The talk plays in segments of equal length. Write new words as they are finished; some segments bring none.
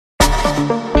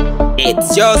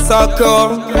It's your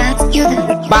circle,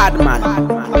 bad man.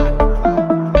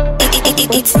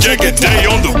 It's Day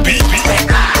on the beat.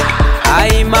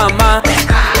 Ay mama,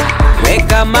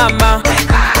 weka mama,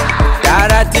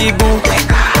 taratibu.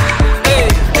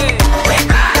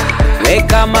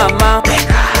 Weka mama,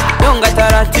 nyonga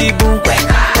taratibu.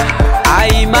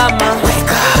 Ay mama,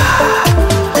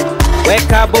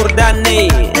 weka burdani,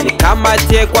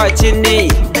 nikamatie kwa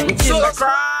chini.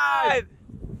 Subscribe.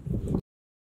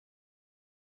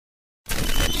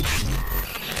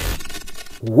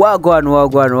 Wagwan,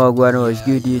 what's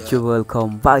good YouTube?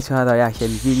 Welcome back to another reaction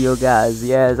video, guys.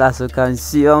 Yes, as you can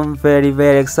see, I'm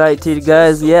very excited,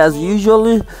 guys. Yes,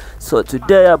 usually. So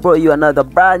today I brought you another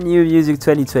brand new music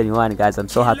 2021, guys. I'm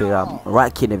so happy I'm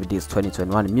rocking every day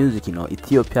 2021 music, you know,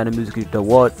 Ethiopian music in the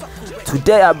world.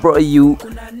 Today I brought you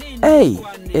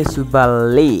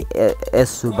Esubalew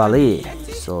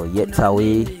so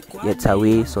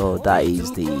Yetayew. So that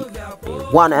is the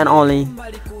one and only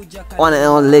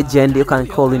legend. You can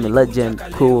call him a legend.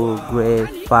 Cool,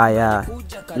 great, fire,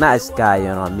 nice guy, you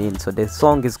know what I mean. So the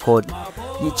song is called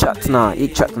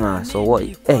Yichatna. So what?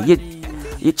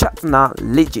 Yichatna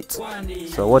Lijit.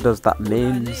 So what does that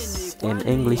mean in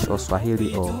English or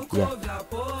Swahili or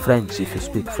French if you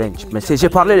speak French? Mais si je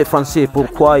parle le français,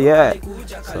 pourquoi?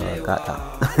 So I got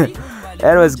that.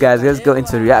 Anyways, guys, let's go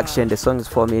into reaction. The song is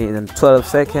 4 minutes and 12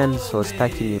 seconds. So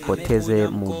staki nipoteze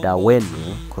muda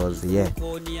wenu, cause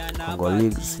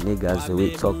Congolese niggas,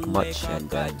 we talk much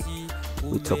and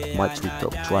we talk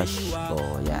trash.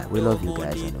 But we love you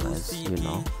guys anyways, you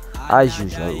know, as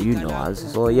usual, you know us.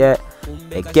 So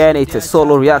again, it's a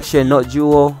solo reaction, not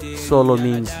duo. Solo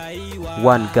means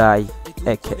one guy,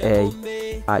 aka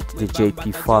at the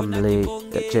JP family,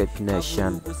 the JP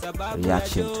nation.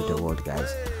 Reaction to the world,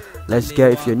 guys. Let's get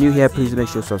it. If you're new here, please make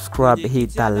sure to subscribe,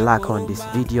 hit that like on this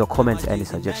video, comment any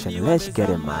suggestion. Let's get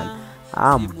it, man.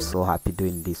 I'm so happy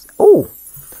doing this. Oh,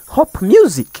 hop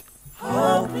music.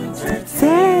 Alright,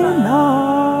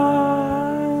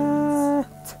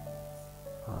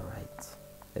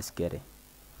 let's get it.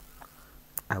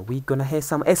 Are we gonna hear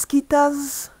some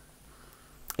esquitas?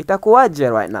 Itakuwaje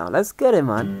right now. Let's get it,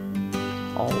 man.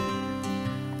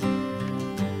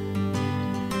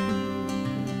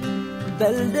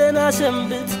 በልደና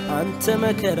ሰንብት አንተ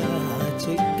መከራ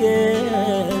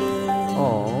ችግር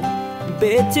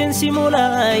ቤቴን ሲሞላ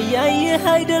ያየህ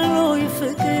አይደለይ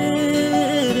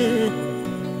ፍቅር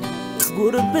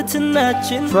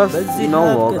ጉርብትናችን በዚህ ነው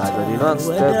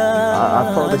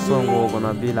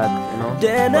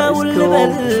ደህና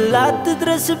ውልበል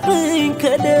ላትድረስብኝ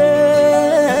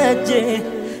ከደጄ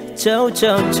ቻው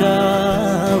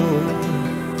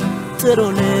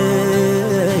ጥሩኔ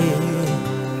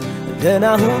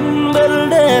Denahun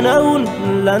beldenahun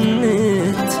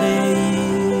lanite.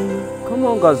 Come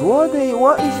on, guys, what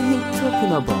is he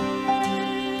talking about?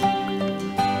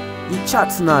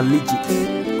 Yichatna Lijit.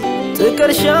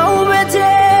 Tkarshau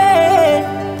bete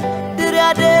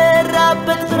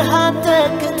diraderabet birhan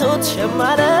tektot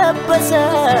shamarabasa.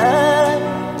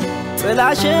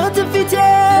 Tlashet fite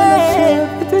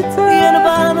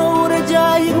yenbano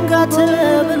rajayim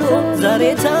kateblo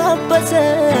zare tabasa.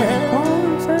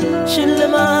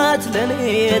 ሽልማት ለኔ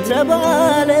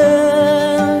ተባለች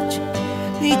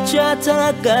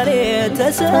ይቻታጋሬ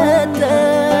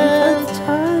ተሰጠች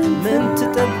ምን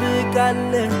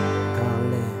ትጠብቃለህ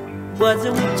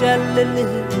ጓዝው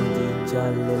ጃለልህ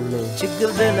ችግር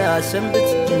ደና ሰንብት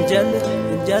እንጃልህ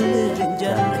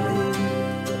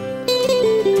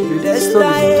This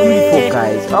song is beautiful,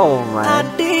 guys. Oh man,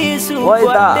 what is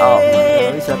that? I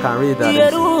wish I can read that.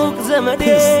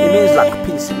 Peace. It means like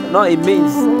peace. No, it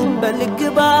means.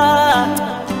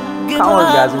 Come on,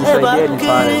 guys, we should get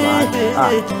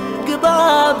it,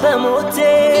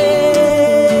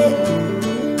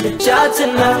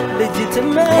 Yichatna Lijit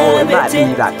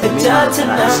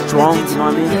Yichatna strong, you know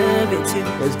what I mean?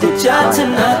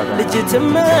 Yichatna Lijit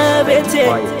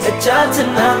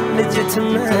Yichatna Lijit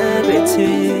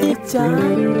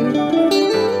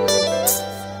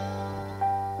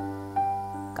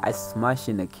Guys,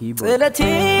 smashing the keyboard.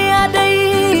 Selati adai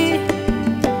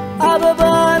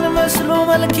ababan maslu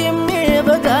malkim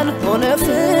bagan hone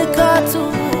fikatu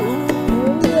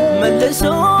መልሶ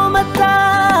መጣ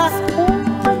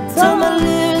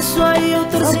ተመልሶ አየው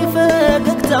ጥርስ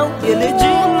ፈገግታው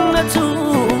የልጅነቱ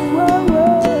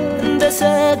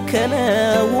እንደሰከነ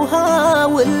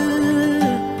ውሃውል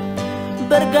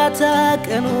በርጋታ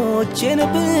ቀኖችን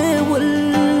ብውል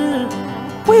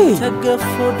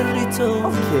ተገፎ ድሪቶ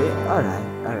alright.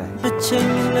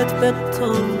 ብቸኝነት በቅቶ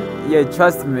Yeah,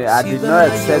 trust me, I did not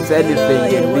accept anything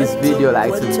in this video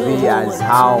like to be as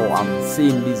how I'm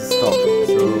seeing this stuff.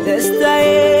 So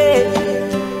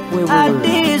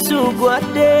Adisu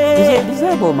Guade,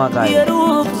 Disable, my guy.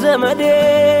 Yeruk Zamade,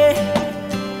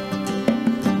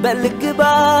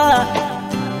 Belgiba,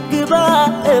 Giba,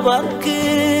 Evanki,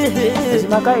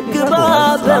 Giba,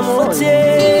 Bemote,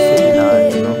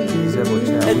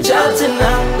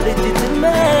 Yichatna Lijit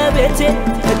Mabete,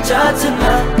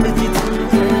 Yichatna Lijit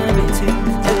Mabete,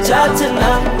 Yichatna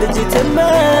Lijit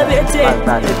Mabete,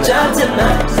 Yichatna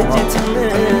Lijit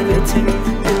Mabete,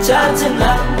 Yichatna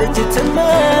Lijit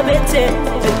Mabete,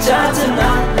 Yichatna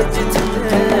Lijit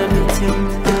Mabete,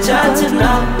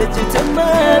 Yichatna Lijit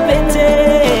Mabete,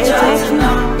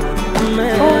 Yichatna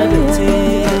Mabete,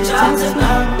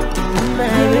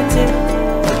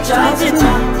 Yichatna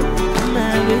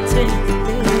Mabete,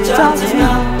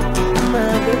 Yichatna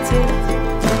Mabete,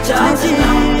 Yichatna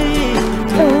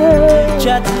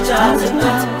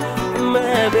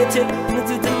Mabete,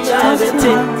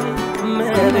 Yichatna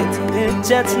Mabete,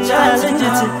 Yichatna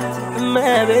Lijit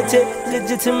Mabete,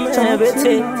 Lijit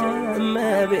Mabete,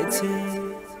 Mabete.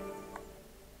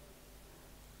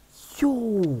 Yo,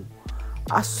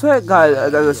 I swear,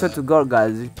 guys, I swear to God,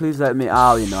 guys, please let me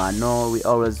out. You know, I know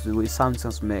we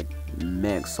sometimes make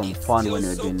some fun when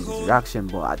we're doing this reaction,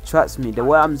 but trust me, the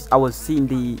way I was seeing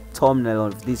the thumbnail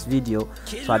of this video,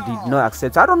 so I did not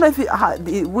accept. I don't know if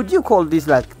would you call this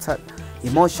like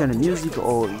emotional music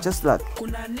or just like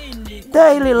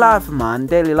daily life, man,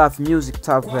 daily life music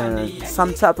type,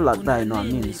 some type like that, you know what I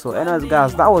mean? So anyways,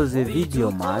 guys, that was the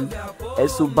video, man.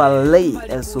 Esubalew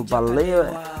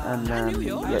and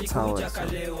Yetayew.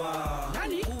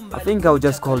 So I think I'll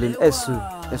just call him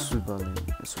Esubalew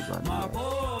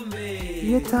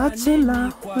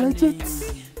Yetayew Lijit.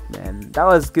 Man, that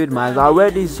was good, man. I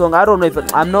read this song. I don't know if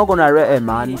I'm not gonna rate it,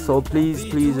 man. So please,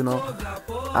 you know,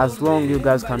 as long you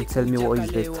guys can tell me what is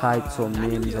the title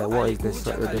means, what is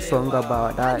the song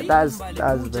about. That's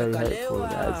very helpful,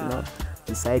 guys. You know,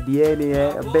 this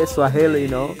idea, best Swahili, you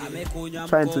know,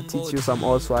 trying to teach you some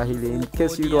old Swahili. In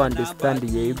case you don't understand,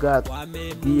 you got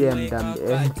DM them,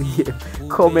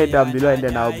 comment down below, and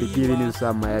then I'll be giving you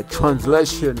some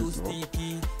translations.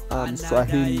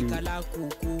 Swahili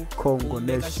Congo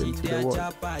nation to the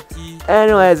world.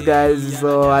 Anyways, guys,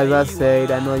 so as I said,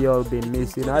 I know you all been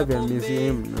missing. I've been missing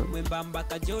him, you know?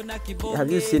 Have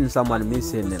you seen someone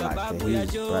missing like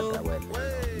his brother when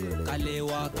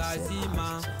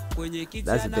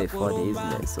that's a bit funny,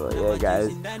 isn't it? So yeah, guys,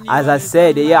 as I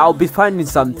said, yeah, I'll be finding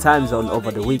some times on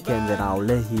over the weekend, and I'll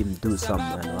let him do some,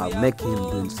 I'll make him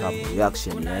do some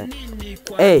reaction. Yeah,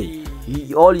 hey,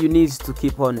 all you need is to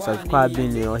keep on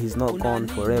subscribing. You know, he's not gone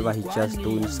forever. He's just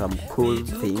doing some cool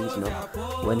things. You know,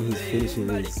 when he's finishing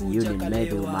his uni,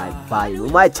 maybe we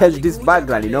might change this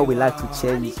background. You know, we like to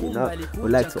change. You know, we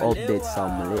like to update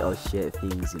some little shit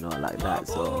things. You know, like that.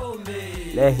 So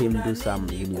let him do some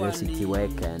university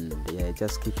work, and yeah,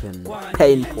 just keep him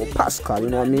paying for Pascal. You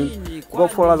know what I mean? Go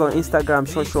follow us on Instagram,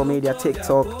 social media,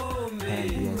 TikTok.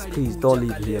 And yes, please don't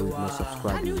leave here with no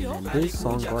subscribing. And this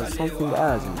song was something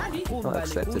else, not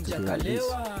expected to be like this.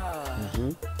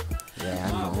 Yeah,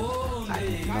 I know.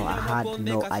 I had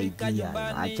no idea.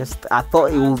 I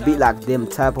thought it would be like them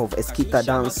type of Eskita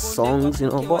dance songs, you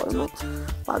know. But you know,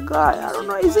 my guy, I don't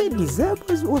know. Is it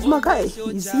disabled? Was my guy?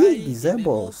 Is he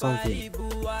disabled or something?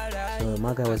 So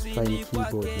my guy was playing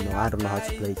keyboard. You know, I don't know how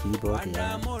to play keyboard.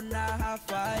 Yeah.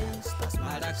 Yes, that's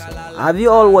my so, have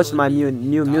you all watched my new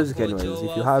music anyways?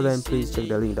 If you haven't, please check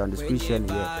the link down the description.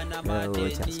 Yeah,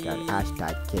 #Joe&Pascal,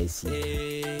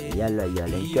 #KC. Yellow.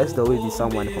 In case there will be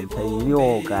someone complaining,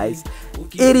 yo guys,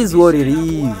 it is what it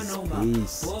is.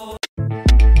 Peace.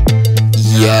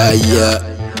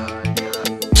 Yeah.